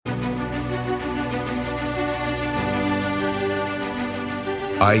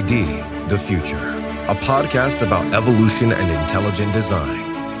ID, the Future, a podcast about evolution and intelligent design.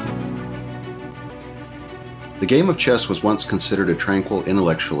 The game of chess was once considered a tranquil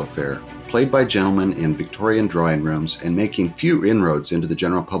intellectual affair, played by gentlemen in Victorian drawing rooms and making few inroads into the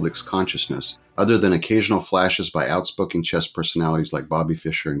general public's consciousness, other than occasional flashes by outspoken chess personalities like Bobby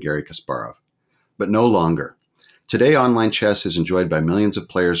Fischer and Garry Kasparov. But no longer. Today, online chess is enjoyed by millions of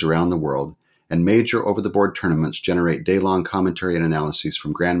players around the world, and major over-the-board tournaments generate day-long commentary and analyses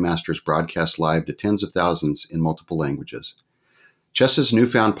from grandmasters broadcast live to tens of thousands in multiple languages. Chess's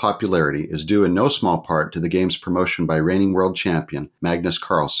newfound popularity is due in no small part to the game's promotion by reigning world champion Magnus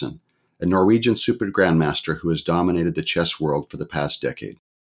Carlsen, a Norwegian super grandmaster who has dominated the chess world for the past decade.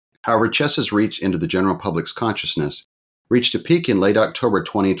 However, chess's reach into the general public's consciousness reached a peak in late October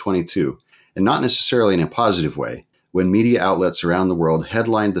 2022, and not necessarily in a positive way, when media outlets around the world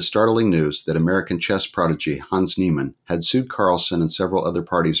headlined the startling news that American chess prodigy Hans Niemann had sued Carlsen and several other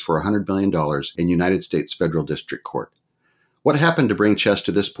parties for $100 million in United States federal district court. What happened to bring chess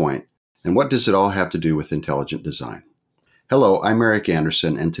to this point, and what does it all have to do with intelligent design? Hello, I'm Eric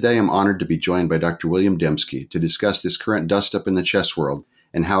Anderson, and today I'm honored to be joined by Dr. William Dembski to discuss this current dust-up in the chess world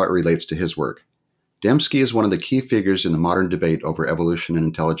and how it relates to his work. Dembski is one of the key figures in the modern debate over evolution and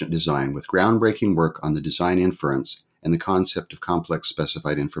intelligent design, with groundbreaking work on the design inference and the concept of complex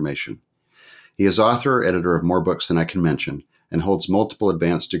specified information. He is author or editor of more books than I can mention, and holds multiple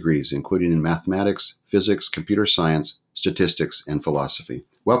advanced degrees, including in mathematics, physics, computer science, statistics, and philosophy.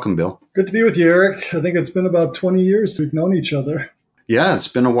 Welcome, Bill. Good to be with you, Eric. I think it's been about 20 years we've known each other. Yeah, it's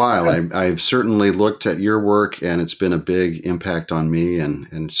been a while. I've certainly looked at your work, and it's been a big impact on me.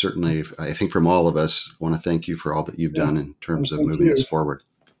 And certainly, I think from all of us, I want to thank you for all that you've done in terms of moving us forward.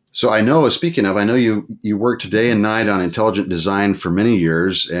 So I know you worked day and night on intelligent design for many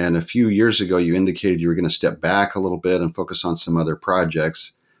years. And a few years ago, you indicated you were going to step back a little bit and focus on some other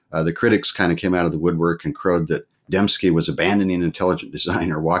projects. The critics kind of came out of the woodwork and crowed that Dembski was abandoning intelligent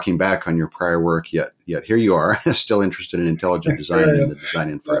design or walking back on your prior work, yet here you are, still interested in intelligent design and the design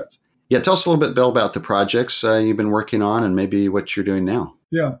inference. Yeah, tell us a little bit, Bill, about the projects you've been working on and maybe what you're doing now.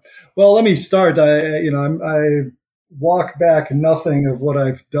 Yeah, well, let me start. I walk back nothing of what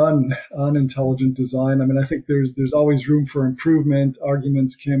I've done on intelligent design. I mean, I think there's always room for improvement.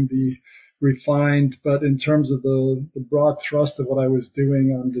 Arguments can be refined, but in terms of the broad thrust of what I was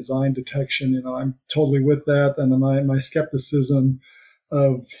doing on design detection, I'm totally with that. And my skepticism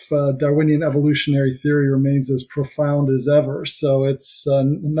of Darwinian evolutionary theory remains as profound as ever. So it's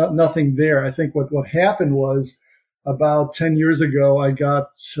nothing there. I think what happened was about 10 years ago, I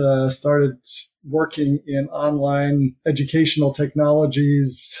got started working in online educational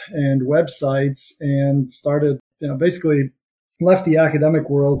technologies and websites and started, basically left the academic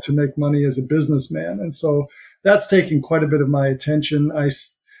world to make money as a businessman. And so that's taken quite a bit of my attention.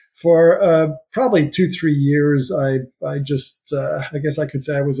 For probably 2-3 years, I guess I could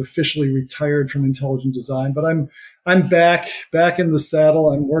say I was officially retired from intelligent design, but I'm back in the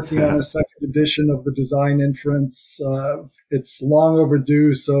saddle. I'm working on a second edition of the design inference. It's long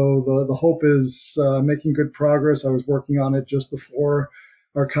overdue. So the hope is making good progress. I was working on it just before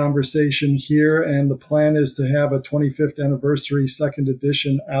our conversation here, and the plan is to have a 25th anniversary second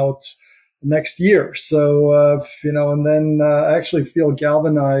edition out next year. So, and then I actually feel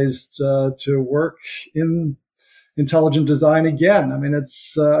galvanized to work in intelligent design again. I mean,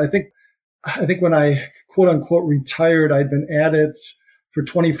 it's I think when I quote unquote retired, I'd been at it for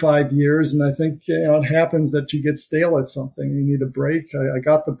 25 years. And I think it happens that you get stale at something. You need a break. I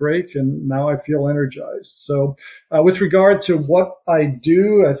got the break, and now I feel energized. So with regard to what I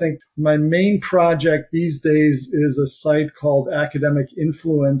do, I think my main project these days is a site called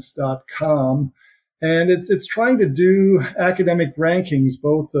academicinfluence.com. And it's trying to do academic rankings,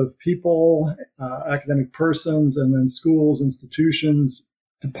 both of people, academic persons, and then schools, institutions,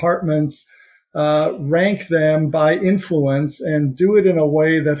 departments, rank them by influence and do it in a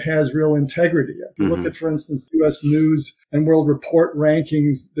way that has real integrity. If you look at, for instance, U.S. News and World Report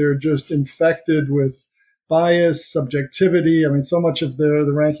rankings, they're just infected with bias, subjectivity. I mean, so much of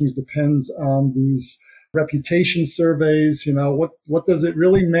the rankings depends on these reputation surveys. What does it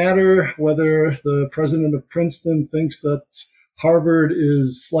really matter whether the president of Princeton thinks that Harvard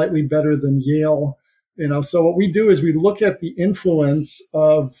is slightly better than Yale? So what we do is we look at the influence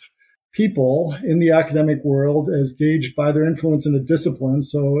of people in the academic world as gauged by their influence in a discipline.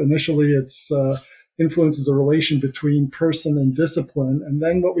 So initially it's influence is a relation between person and discipline. And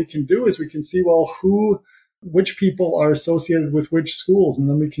then what we can do is we can see, which people are associated with which schools. And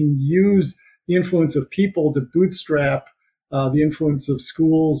then we can use the influence of people to bootstrap the influence of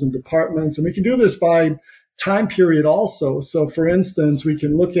schools and departments. And we can do this by time period also. So for instance, we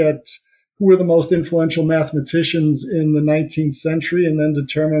can look at who were the most influential mathematicians in the 19th century and then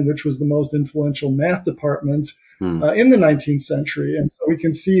determine which was the most influential math department in the 19th century. And so we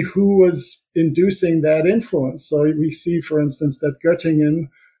can see who was inducing that influence. So we see, for instance, that Göttingen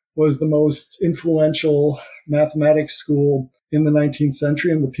was the most influential mathematics school in the 19th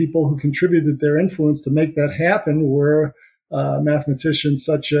century. And the people who contributed their influence to make that happen were mathematicians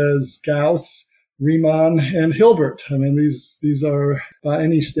such as Gauss, Riemann, and Hilbert. I mean, these are, by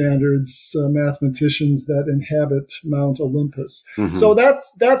any standards, mathematicians that inhabit Mount Olympus. Mm-hmm. So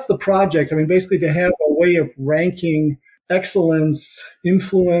that's the project. I mean, basically to have a way of ranking excellence,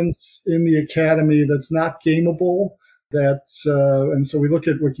 influence in the academy that's not gameable. And so we look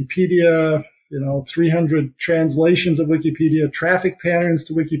at Wikipedia, 300 translations of Wikipedia, traffic patterns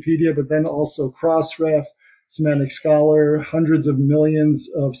to Wikipedia, but then also Crossref, Semantic Scholar, hundreds of millions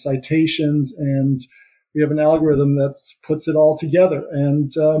of citations, and we have an algorithm that puts it all together. And,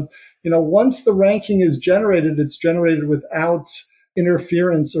 once the ranking is generated, it's generated without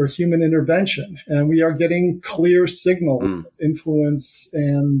interference or human intervention. And we are getting clear signals of influence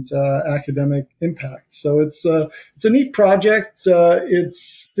and academic impact. So it's a neat project. It's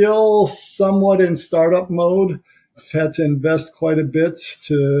still somewhat in startup mode. I've had to invest quite a bit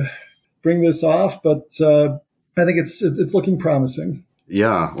to bring this off, but I think it's looking promising.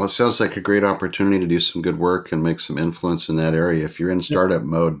 Yeah, well, it sounds like a great opportunity to do some good work and make some influence in that area. If you're in startup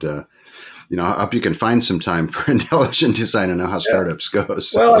mode, I hope you can find some time for intelligent design and know how startups go.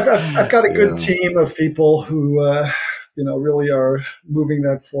 So, well, I've got a good team of people who really are moving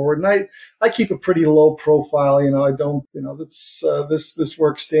that forward, and I keep a pretty low profile. I don't. This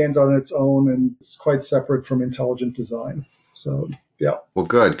work stands on its own, and it's quite separate from intelligent design. So. Yeah. Well,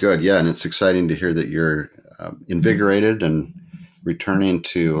 good. Yeah. And it's exciting to hear that you're invigorated and returning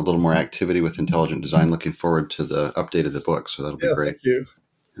to a little more activity with intelligent design. Looking forward to the update of the book. So that'll be great. Thank you.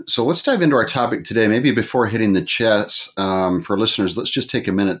 So let's dive into our topic today. Maybe before hitting the chess, for listeners, let's just take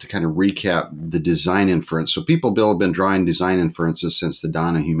a minute to kind of recap the design inference. So people have been drawing design inferences since the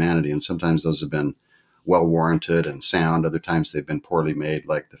dawn of humanity, and sometimes those have been well-warranted and sound. Other times they've been poorly made,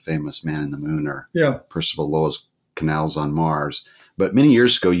 like the famous Man in the Moon or Percival Lowell's Canals on Mars. But many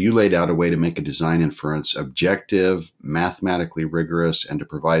years ago, you laid out a way to make a design inference objective, mathematically rigorous, and to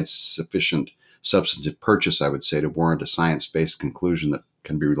provide sufficient substantive purchase, I would say, to warrant a science-based conclusion that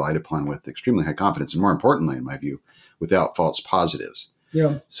can be relied upon with extremely high confidence, and more importantly, in my view, without false positives.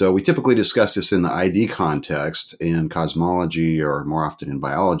 Yeah. So we typically discuss this in the ID context in cosmology or more often in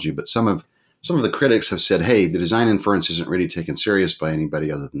biology, but some of the critics have said, hey, the design inference isn't really taken serious by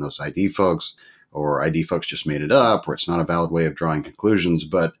anybody other than those ID folks, or ID folks just made it up, or it's not a valid way of drawing conclusions.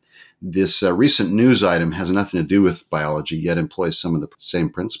 But this recent news item has nothing to do with biology, yet employs some of the same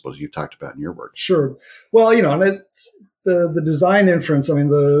principles you talked about in your work. Sure. Well, and it's the design inference. I mean,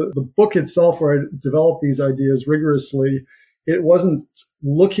 the book itself, where I developed these ideas rigorously, it wasn't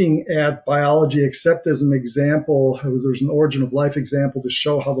looking at biology except as an example. There's an origin of life example to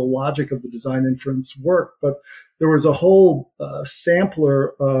show how the logic of the design inference worked. But there was a whole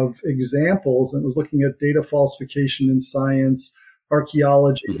sampler of examples, and it was looking at data falsification in science,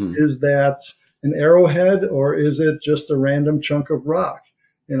 archaeology. Mm-hmm. Is that an arrowhead, or is it just a random chunk of rock?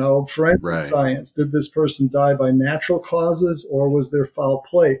 Forensic science. Did this person die by natural causes, or was there foul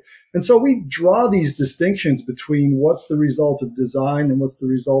play? And so we draw these distinctions between what's the result of design and what's the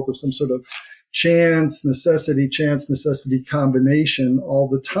result of some sort of chance necessity combination all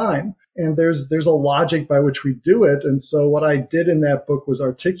the time. And there's a logic by which we do it. And so what I did in that book was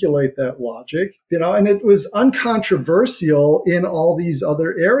articulate that logic, and it was uncontroversial in all these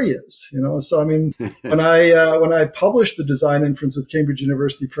other areas, So, I mean, when I published the design inference with Cambridge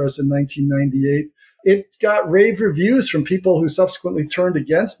University Press in 1998, it got rave reviews from people who subsequently turned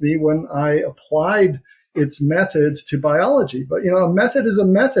against me when I applied its methods to biology. But, a method is a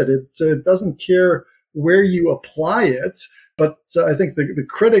method. It doesn't care where you apply it. But I think the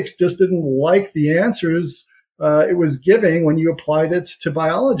critics just didn't like the answers it was giving when you applied it to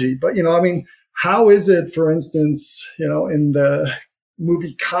biology. But, how is it, for instance, in the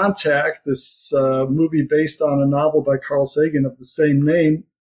movie Contact, this movie based on a novel by Carl Sagan of the same name,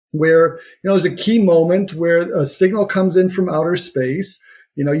 where, there's a key moment where a signal comes in from outer space.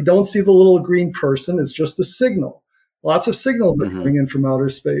 You don't see the little green person. It's just a signal. Lots of signals are coming in from outer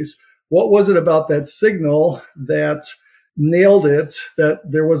space. What was it about that signal that nailed it, that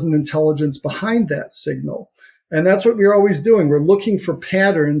there was an intelligence behind that signal? And that's what we're always doing. We're looking for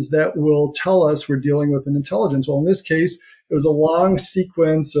patterns that will tell us we're dealing with an intelligence. Well, in this case, it was a long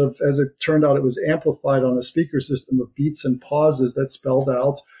sequence of, as it turned out, it was amplified on a speaker system of beats and pauses that spelled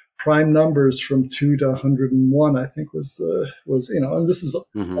out prime numbers from 2 to 101, I think and this is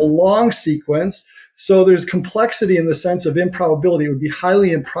a long sequence. So there's complexity in the sense of improbability. It would be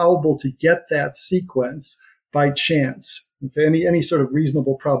highly improbable to get that sequence by chance. Okay, any sort of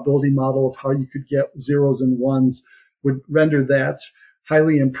reasonable probability model of how you could get zeros and ones would render that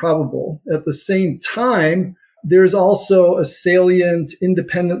highly improbable. At the same time, there's also a salient,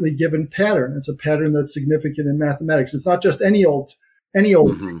 independently given pattern. It's a pattern that's significant in mathematics. It's not just any old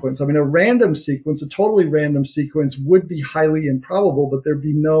sequence. I mean, a random sequence, a totally random sequence would be highly improbable, but there'd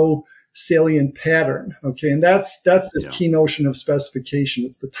be no salient pattern. Okay, and that's this key notion of specification.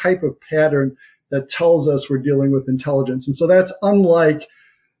 It's the type of pattern that tells us we're dealing with intelligence. And so that's unlike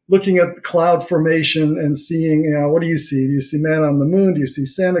looking at cloud formation and seeing, what do you see? Do you see man on the moon? Do you see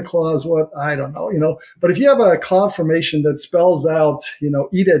Santa Claus? What? I don't know, But if you have a cloud formation that spells out,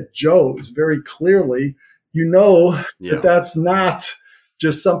 eat at Joe's very clearly, that that's not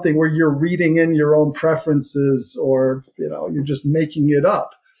just something where you're reading in your own preferences or, you're just making it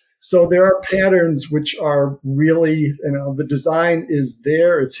up. So there are patterns which are really, the design is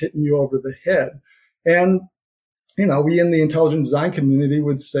there. It's hitting you over the head. And, we in the intelligent design community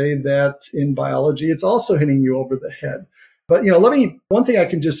would say that in biology, it's also hitting you over the head. But, one thing I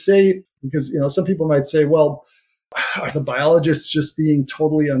can just say, because, some people might say, well, are the biologists just being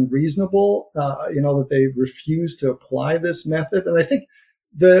totally unreasonable, that they refuse to apply this method? And I think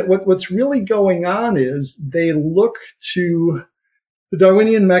what's really going on is they look to the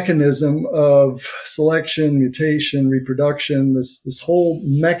Darwinian mechanism of selection, mutation, reproduction, this whole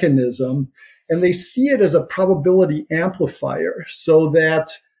mechanism, and they see it as a probability amplifier so that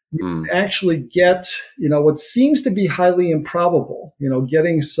you actually get, what seems to be highly improbable,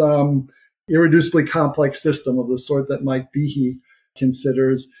 getting some irreducibly complex system of the sort that Mike Behe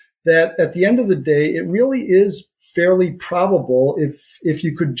considers, that at the end of the day, it really is fairly probable if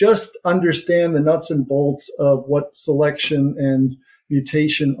you could just understand the nuts and bolts of what selection and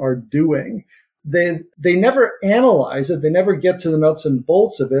mutation are doing. They never analyze it. They never get to the nuts and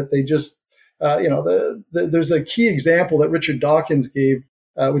bolts of it. They just, there's a key example that Richard Dawkins gave,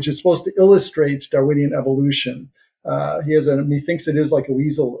 which is supposed to illustrate Darwinian evolution. He thinks it is like a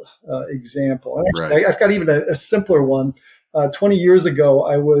weasel example. And actually, I've got even a simpler one. 20 years ago,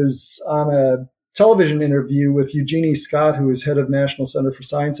 I was on a television interview with Eugenie Scott, who is head of National Center for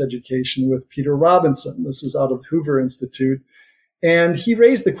Science Education, with Peter Robinson. This was out of Hoover Institute. And he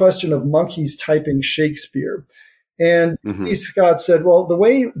raised the question of monkeys typing Shakespeare. And Scott said, well, the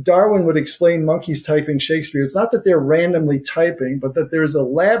way Darwin would explain monkeys typing Shakespeare, it's not that they're randomly typing, but that there's a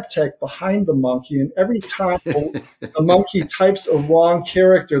lab tech behind the monkey. And every time a monkey types a wrong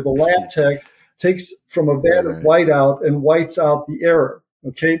character, the lab tech takes from a vat of whiteout and whites out the error.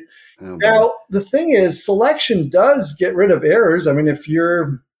 Okay. Now, the thing is, selection does get rid of errors. I mean, if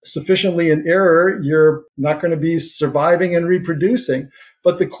you're sufficiently in error, you're not going to be surviving and reproducing.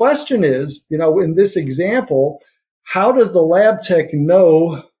 But the question is, in this example, how does the lab tech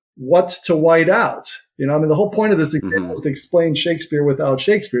know what to white out? The whole point of this example is to explain Shakespeare without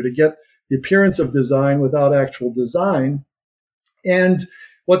Shakespeare, to get the appearance of design without actual design. And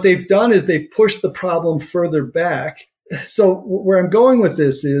what they've done is they've pushed the problem further back. So where I'm going with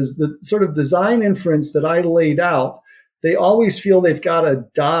this is the sort of design inference that I laid out. They always feel they've got a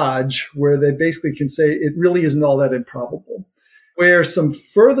dodge where they basically can say it really isn't all that improbable. Where some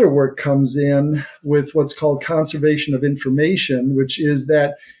further work comes in with what's called conservation of information, which is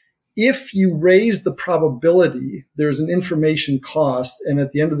that if you raise the probability, there's an information cost. And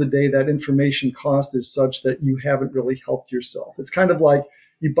at the end of the day, that information cost is such that you haven't really helped yourself. It's kind of like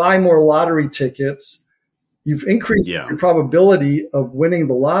you buy more lottery tickets, you've increased your probability of winning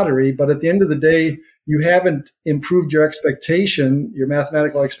the lottery, but at the end of the day, you haven't improved your expectation, your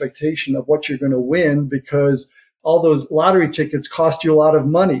mathematical expectation of what you're going to win, because all those lottery tickets cost you a lot of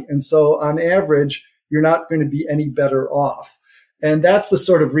money. And so on average, you're not going to be any better off. And that's the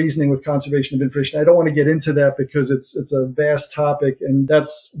sort of reasoning with conservation of information. I don't want to get into that because it's a vast topic. And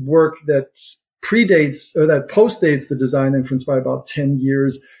that's work that predates or that postdates the design inference by about 10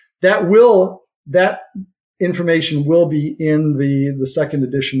 years. That information will be in the second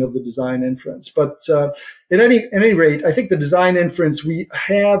edition of the design inference. But at any rate, I think the design inference, we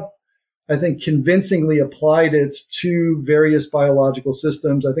have, I think, convincingly applied it to various biological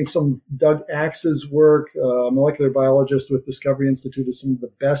systems. I think some of Doug Axe's work, molecular biologist with Discovery Institute, is some of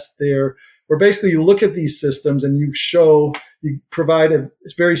the best there, where basically you look at these systems and you provide a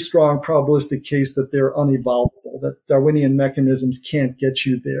very strong probabilistic case that they're unevolvable, that Darwinian mechanisms can't get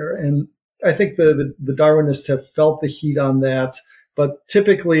you there. And I think the Darwinists have felt the heat on that, but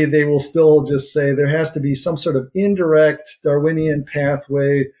typically they will still just say there has to be some sort of indirect Darwinian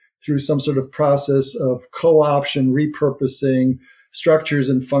pathway through some sort of process of co-option, repurposing, structures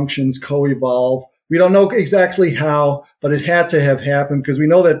and functions co-evolve. We don't know exactly how, but it had to have happened because we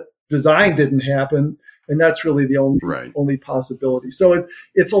know that design didn't happen. And that's really the only possibility. So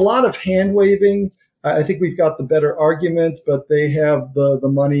it's a lot of hand waving. I think we've got the better argument, but they have the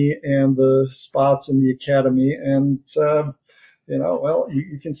money and the spots in the academy. And,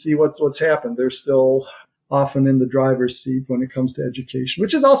 you can see what's happened. They're still often in the driver's seat when it comes to education,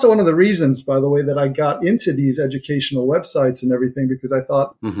 which is also one of the reasons, by the way, that I got into these educational websites and everything, because I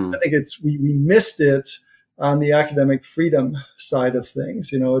thought, I think we missed it on the academic freedom side of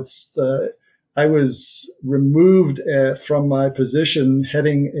things. I was removed from my position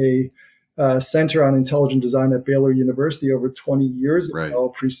heading a Center on Intelligent Design at Baylor University over 20 years ago,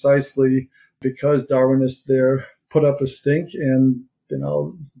 precisely because Darwinists there put up a stink, and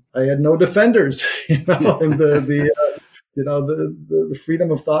I had no defenders. And the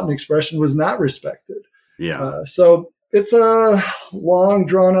freedom of thought and expression was not respected. Yeah. So it's a long,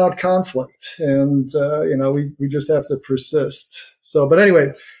 drawn out conflict, and we just have to persist. So, but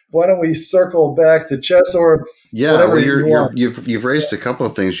anyway. Why don't we circle back to chess or whatever you've raised a couple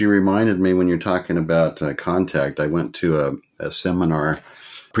of things. You reminded me when you're talking about contact. I went to a seminar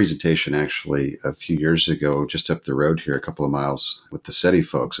presentation actually a few years ago, just up the road here, a couple of miles, with the SETI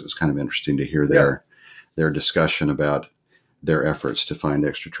folks. It was kind of interesting to hear their discussion about their efforts to find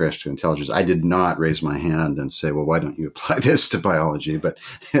extraterrestrial intelligence. I did not raise my hand and say, well, why don't you apply this to biology? But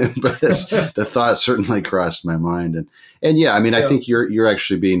the thought certainly crossed my mind. And yeah, I mean, I think you're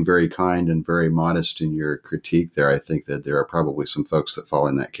actually being very kind and very modest in your critique there. I think that there are probably some folks that fall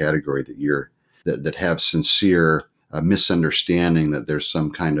in that category that have sincere misunderstanding that there's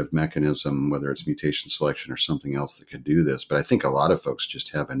some kind of mechanism, whether it's mutation selection or something else, that could do this. But I think a lot of folks just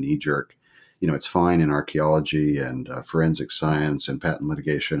have a knee-jerk, it's fine in archaeology and forensic science and patent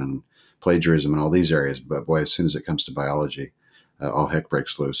litigation and plagiarism and all these areas. But boy, as soon as it comes to biology, all heck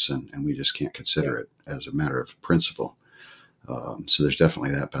breaks loose, and we just can't consider it as a matter of principle. So there's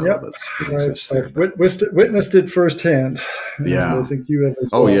definitely that battle that exists there. I've witnessed it firsthand. Yeah. I think you have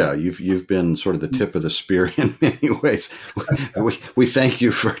as well. Oh, yeah. You've been sort of the tip of the spear in many ways. We thank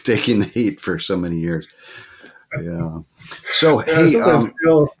you for taking the heat for so many years. Yeah. So,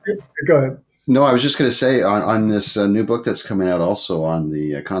 go ahead. No, I was just going to say on this new book that's coming out also on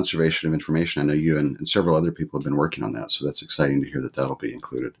the conservation of information, I know you and several other people have been working on that. So that's exciting to hear that that'll be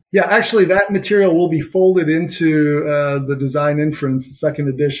included. Yeah, actually, that material will be folded into the Design Inference, the second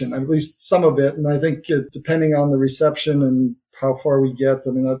edition, at least some of it. And I think depending on the reception and how far we get,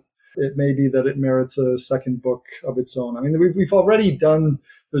 I mean, it may be that it merits a second book of its own. I mean, we've already done,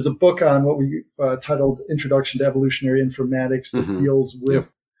 there's a book on what we titled Introduction to Evolutionary Informatics that deals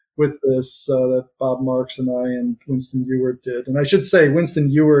with this that Bob Marks and I and Winston Ewart did. And I should say Winston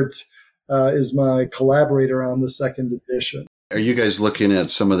Ewart is my collaborator on the second edition. Are you guys looking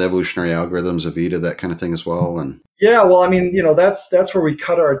at some of the evolutionary algorithms of Eta, that kind of thing as well? And yeah, well, I mean, that's where we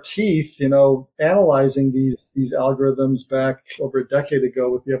cut our teeth, analyzing these algorithms back over a decade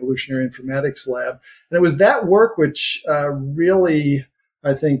ago with the Evolutionary Informatics Lab. And it was that work which really,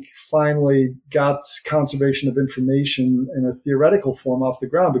 I think, finally got conservation of information in a theoretical form off the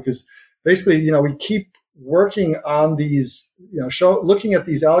ground, because basically, we keep working on these, looking at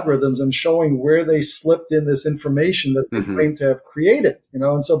these algorithms and showing where they slipped in this information that they claim to have created,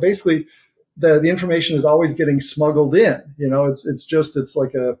 and so basically the information is always getting smuggled in, it's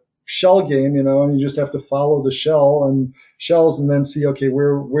like a shell game, and you just have to follow the shells and then see, okay,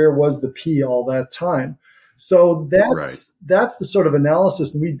 where was the P all that time? So that's the sort of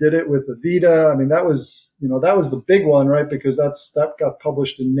analysis, and we did it with Avita. I mean, that was the big one, right? Because that got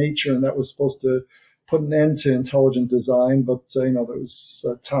published in Nature, and that was supposed to put an end to intelligent design. But there was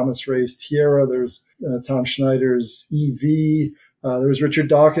Thomas Ray's Tierra, there's Tom Schneider's EV, there's Richard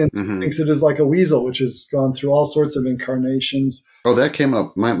Dawkins, who thinks it is like a weasel, which has gone through all sorts of incarnations. Oh, that came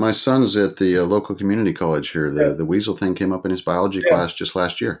up. My son's at the local community college here. The weasel thing came up in his biology class just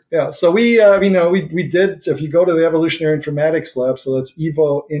last year. Yeah. So we did, if you go to the Evolutionary Informatics Lab, so that's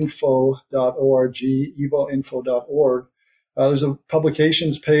evoinfo.org, evoinfo.org, there's a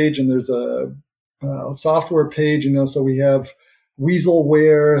publications page and there's a software page, so we have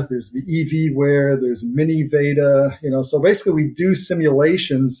Weaselware, there's the EVware, there's Mini Veda, so basically we do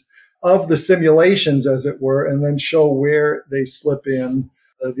simulations of the simulations, as it were, and then show where they slip in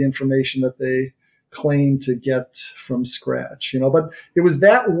the information that they claim to get from scratch, But it was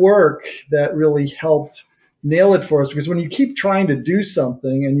that work that really helped nail it for us, because when you keep trying to do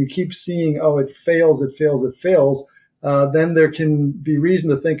something and you keep seeing, oh, it fails, then there can be reason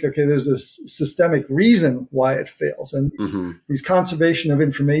to think, okay, there's a systemic reason why it fails. And these conservation of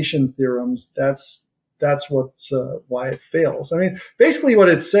information theorems, that's why it fails. I mean, basically what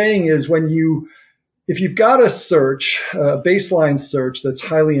it's saying is if you've got a search, a baseline search that's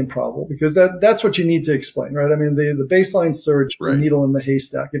highly improbable, because that's what you need to explain, right? I mean, the baseline search is a needle in the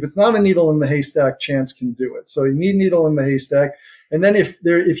haystack. If it's not a needle in the haystack, chance can do it. So you need needle in the haystack. And then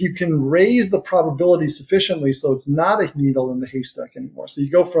if you can raise the probability sufficiently so it's not a needle in the haystack anymore. So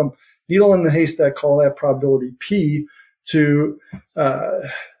you go from needle in the haystack, call that probability P, to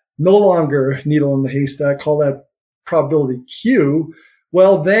no longer needle in the haystack, call that probability Q.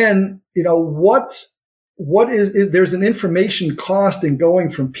 Well, then, what is there's an information cost in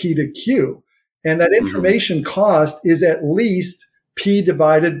going from P to Q. And that information cost is at least P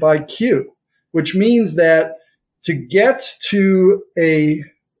divided by Q, which means that to get to a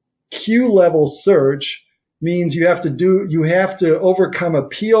Q level search means you have to overcome a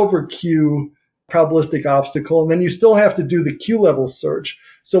P over Q probabilistic obstacle, and then you still have to do the Q level search.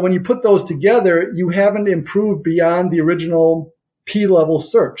 So when you put those together, you haven't improved beyond the original P level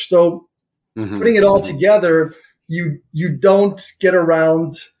search. So putting it all together, you don't get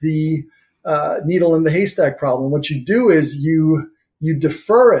around the needle in the haystack problem. What you do is you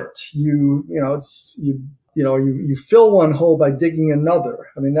defer it. You fill one hole by digging another.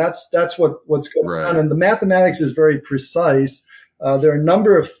 I mean, that's what's going on. And the mathematics is very precise. There are a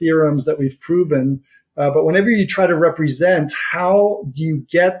number of theorems that we've proven, but whenever you try to represent how do you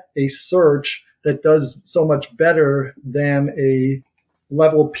get a search that does so much better than a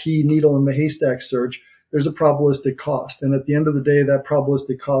level P needle in the haystack search, there's a probabilistic cost. And at the end of the day, that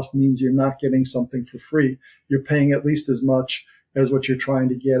probabilistic cost means you're not getting something for free. You're paying at least as much as what you're trying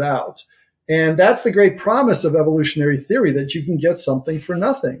to get out. And that's the great promise of evolutionary theory, that you can get something for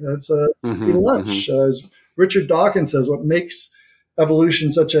nothing. That's a free lunch. As Richard Dawkins says, what makes evolution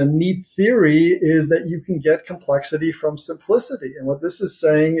such a neat theory is that you can get complexity from simplicity. And what this is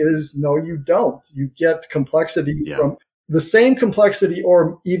saying is, no, you don't. You get complexity from the same complexity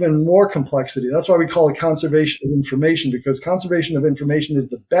or even more complexity. That's why we call it conservation of information, because conservation of information is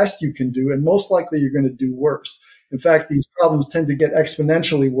the best you can do, and most likely you're going to do worse. In fact, these problems tend to get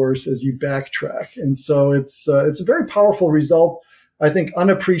exponentially worse as you backtrack. And so it's a very powerful result, I think,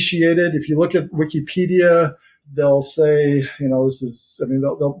 unappreciated. If you look at Wikipedia, they'll say,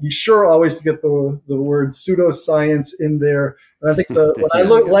 they'll be sure always to get the word pseudoscience in there. And I think when I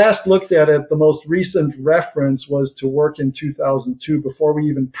last looked at it, the most recent reference was to work in 2002 before we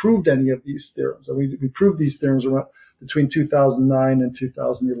even proved any of these theorems. And we proved these theorems around between 2009 and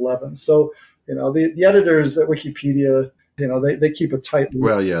 2011. So, the editors at Wikipedia, they keep a tight loop.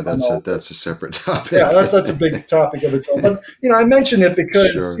 Well, yeah, that's a separate topic. Yeah, that's a big topic of its own. But, I mention it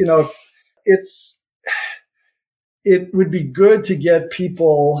because, it would be good to get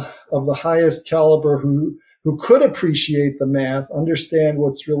people of the highest caliber who could appreciate the math, understand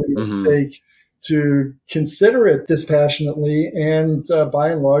what's really at stake, to consider it dispassionately. And by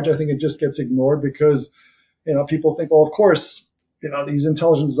and large, I think it just gets ignored because, people think, well, of course, these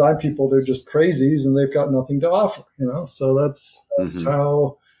intelligent design people, they're just crazies and they've got nothing to offer, so that's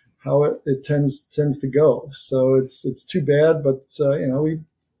how it tends to go. So it's too bad, but, we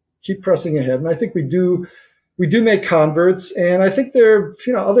keep pressing ahead. And I think we do make converts. And I think there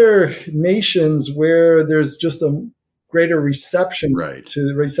are, other nations where there's just a greater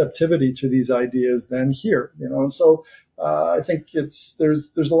receptivity to these ideas than here, And so, I think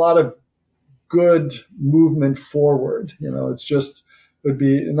there's a lot of good movement forward. It would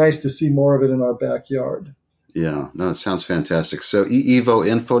be nice to see more of it in our backyard. Yeah, no, it sounds fantastic. So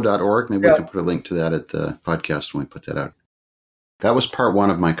evoinfo.org, maybe we can put a link to that at the podcast when we put that out. That was part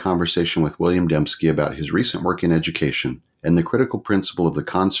one of my conversation with William Dembski about his recent work in education and the critical principle of the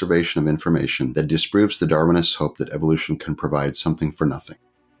conservation of information that disproves the Darwinist hope that evolution can provide something for nothing,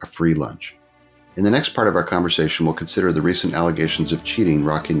 a free lunch. In the next part of our conversation, we'll consider the recent allegations of cheating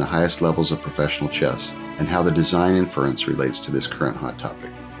rocking the highest levels of professional chess and how the design inference relates to this current hot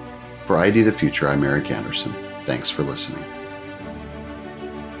topic. For ID the Future, I'm Eric Anderson. Thanks for listening.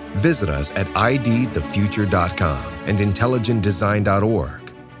 Visit us at idthefuture.com and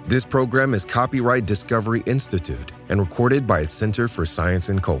intelligentdesign.org. This program is copyright Discovery Institute and recorded by its Center for Science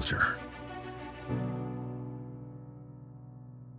and Culture.